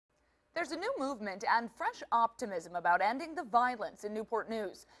There's a new movement and fresh optimism about ending the violence in Newport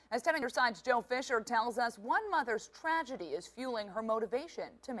News. As 10 on Your Side's Joe Fisher tells us, one mother's tragedy is fueling her motivation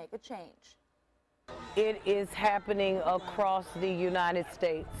to make a change. It is happening across the United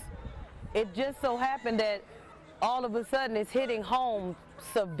States. It just so happened that all of a sudden it's hitting home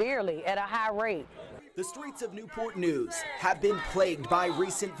severely at a high rate. The streets of Newport News have been plagued by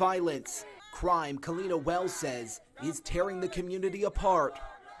recent violence. Crime, Kalina Wells says, is tearing the community apart.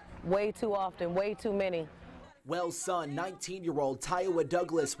 Way too often, way too many. Wells' son, 19-year-old Tiowa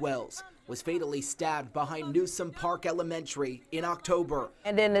Douglas Wells, was fatally stabbed behind Newsom Park Elementary in October.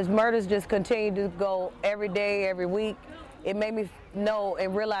 And then as murders just continue to go every day, every week, it made me know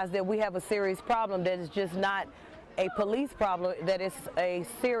and realize that we have a serious problem, that is just not a police problem, that it's a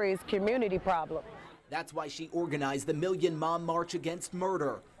serious community problem. That's why she organized the Million Mom March Against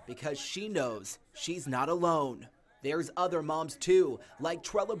Murder, because she knows she's not alone. There's other moms too, like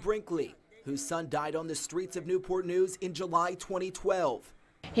Trella Brinkley, whose son died on the streets of Newport News in July 2012.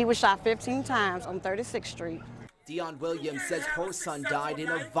 He was shot 15 times on 36th Street. Dion Williams says her son died in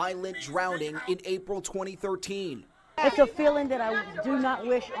a violent drowning in April 2013. It's a feeling that I do not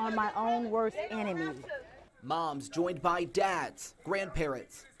wish on my own worst enemy. Moms joined by dads,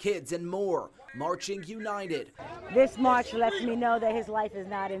 grandparents, kids, and more, marching united. This march lets me know that his life is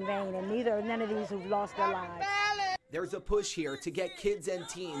not in vain, and neither are none of these who've lost their lives. There's a push here to get kids and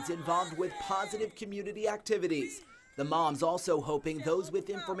teens involved with positive community activities. The moms also hoping those with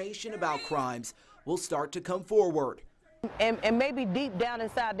information about crimes will start to come forward. And maybe deep down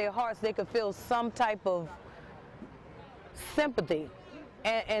inside their hearts they could feel some type of sympathy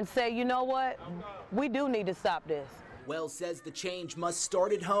and say, you know what, we do need to stop this. Wells says the change must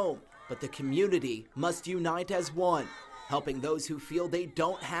start at home, but the community must unite as one, helping those who feel they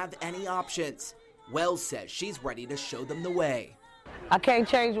don't have any options. Wells says she's ready to show them the way. I can't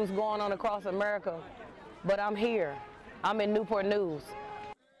change what's going on across America, but I'm here. I'm in Newport News.